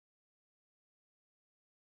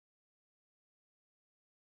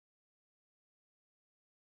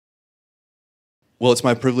Well, it's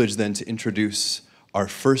my privilege then to introduce our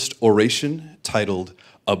first oration titled,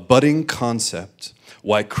 A Budding Concept,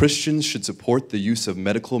 Why Christians Should Support the Use of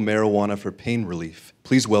Medical Marijuana for Pain Relief.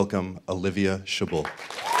 Please welcome Olivia Chebul.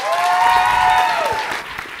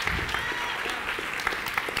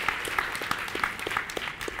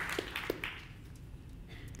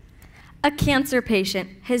 A cancer patient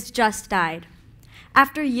has just died.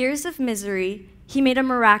 After years of misery, he made a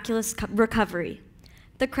miraculous recovery.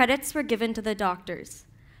 The credits were given to the doctors,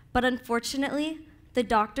 but unfortunately, the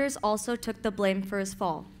doctors also took the blame for his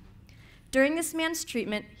fall. During this man's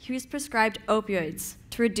treatment, he was prescribed opioids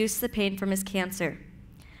to reduce the pain from his cancer.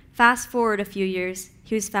 Fast forward a few years,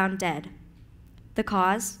 he was found dead. The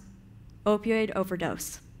cause? Opioid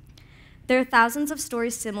overdose. There are thousands of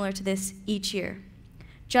stories similar to this each year.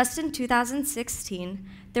 Just in 2016,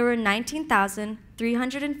 there were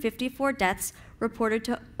 19,354 deaths reported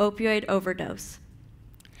to opioid overdose.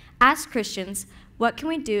 As Christians, what can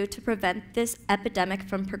we do to prevent this epidemic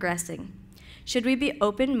from progressing? Should we be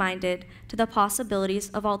open-minded to the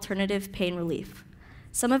possibilities of alternative pain relief?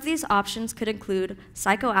 Some of these options could include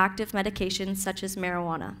psychoactive medications such as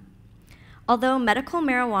marijuana. Although medical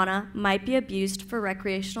marijuana might be abused for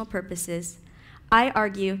recreational purposes, I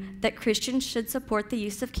argue that Christians should support the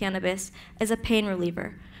use of cannabis as a pain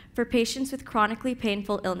reliever for patients with chronically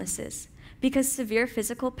painful illnesses, because severe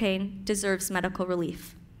physical pain deserves medical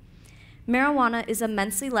relief. Marijuana is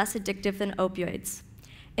immensely less addictive than opioids.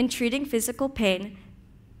 In treating physical pain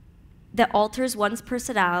that alters one's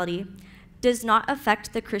personality does not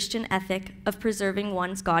affect the Christian ethic of preserving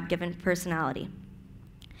one's God-given personality.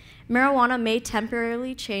 Marijuana may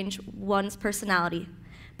temporarily change one's personality,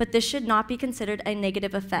 but this should not be considered a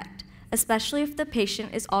negative effect, especially if the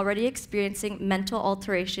patient is already experiencing mental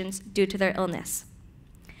alterations due to their illness.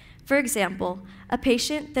 For example, a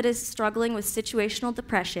patient that is struggling with situational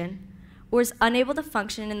depression or is unable to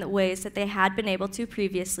function in the ways that they had been able to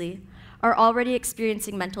previously are already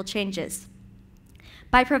experiencing mental changes.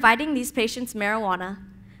 By providing these patients marijuana,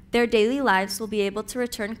 their daily lives will be able to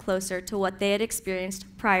return closer to what they had experienced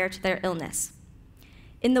prior to their illness.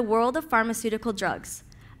 In the world of pharmaceutical drugs,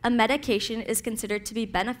 a medication is considered to be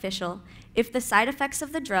beneficial if the side effects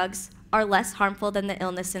of the drugs are less harmful than the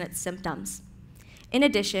illness and its symptoms. In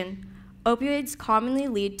addition, opioids commonly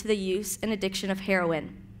lead to the use and addiction of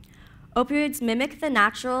heroin. Opioids mimic the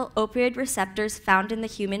natural opioid receptors found in the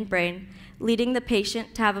human brain, leading the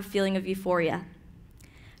patient to have a feeling of euphoria.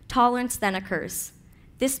 Tolerance then occurs.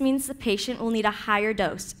 This means the patient will need a higher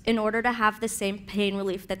dose in order to have the same pain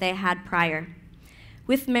relief that they had prior.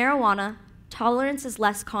 With marijuana, tolerance is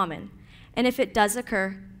less common, and if it does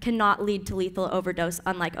occur, cannot lead to lethal overdose,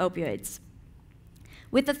 unlike opioids.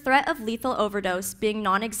 With the threat of lethal overdose being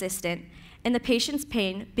non-existent and the patient's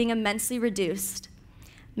pain being immensely reduced,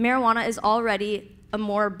 marijuana is already a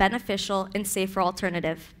more beneficial and safer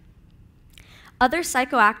alternative. Other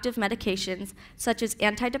psychoactive medications, such as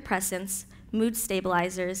antidepressants, mood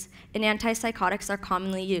stabilizers, and antipsychotics are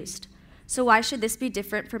commonly used. So why should this be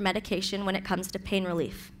different from medication when it comes to pain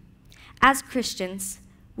relief? As Christians,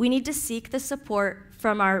 we need to seek the support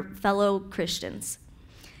from our fellow Christians.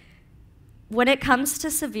 When it comes to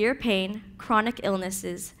severe pain, chronic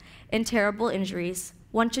illnesses, and terrible injuries,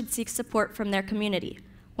 one should seek support from their community.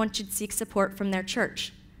 One should seek support from their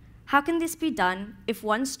church. How can this be done if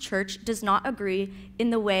one's church does not agree in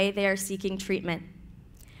the way they are seeking treatment?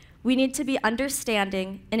 We need to be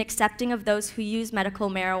understanding and accepting of those who use medical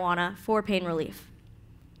marijuana for pain relief.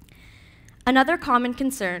 Another common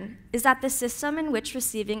concern is that the system in which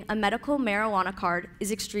receiving a medical marijuana card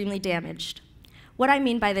is extremely damaged. What I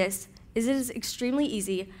mean by this is it is extremely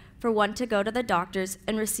easy for one to go to the doctors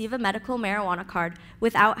and receive a medical marijuana card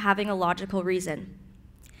without having a logical reason.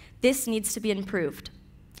 This needs to be improved.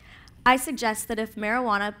 I suggest that if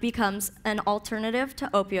marijuana becomes an alternative to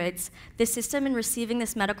opioids, the system in receiving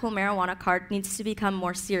this medical marijuana card needs to become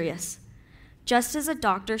more serious. Just as a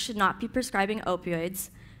doctor should not be prescribing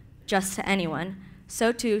opioids just to anyone,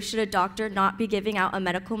 so too should a doctor not be giving out a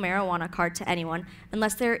medical marijuana card to anyone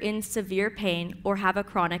unless they're in severe pain or have a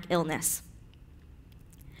chronic illness.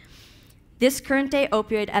 This current-day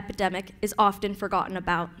opioid epidemic is often forgotten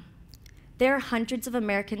about. There are hundreds of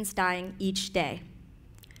Americans dying each day.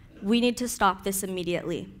 We need to stop this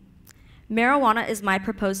immediately. Marijuana is my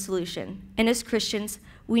proposed solution, and as Christians,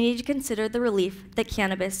 we need to consider the relief that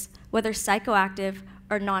cannabis, whether psychoactive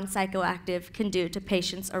or non-psychoactive, can do to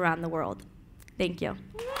patients around the world. Thank you.